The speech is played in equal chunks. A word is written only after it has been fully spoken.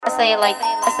say it like,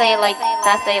 I say it like,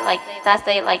 I say it like, I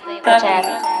say it like, put your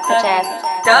ass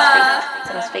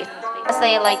to his face. I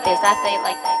say it like this, I say it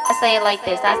like that. I say it like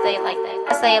this, I say it like that.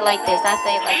 I say it like this, I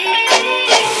say it like that.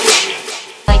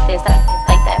 Like this,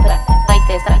 like that, but like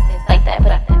this, like that,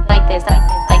 but like this,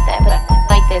 like that, but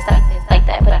like this, like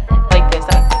that, but like this, like that, but like this,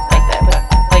 like that, but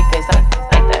like this,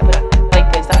 like that, but like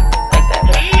this, like that,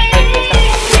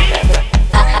 but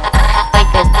like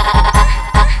this, like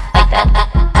that,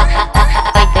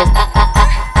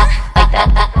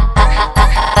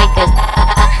 like this, like that, like this,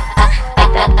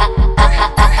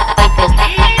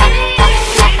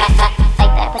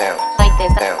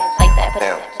 like that,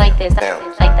 like this, like this, like that, but like this,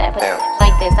 like that, but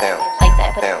like this, like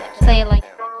that, but say it like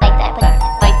that, but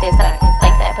like this,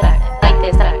 like that, but like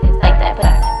this, like that, but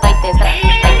like this, like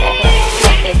that, but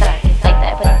like this, like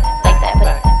that, but like that,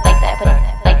 but like that, but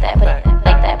like that, but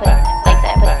like that, but like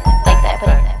that, but like that,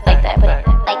 but like that, but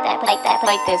like that, like that,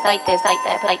 like this, like this, like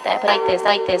that, like that, like this,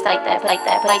 like this, like that, like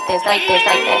that, like this, like this,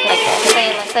 like that, like that.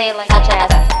 Say it like a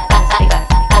jazz, speak back,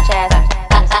 a jazz,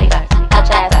 speak back, a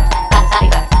jazz,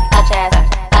 speak back, a jazz,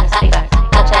 speak back,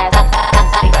 a jazz,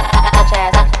 speak back, a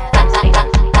jazz, speak back,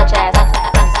 a jazz,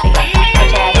 speak back, a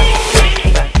jazz,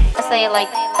 speak back. I say it like,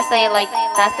 I say it like,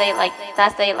 I say it like, I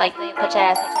say it like, put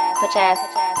jazz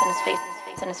in his face,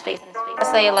 in his face. I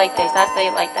say it like this, I say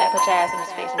it like that, put jazz in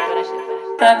his face and do that shit.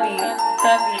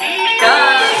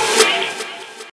 God.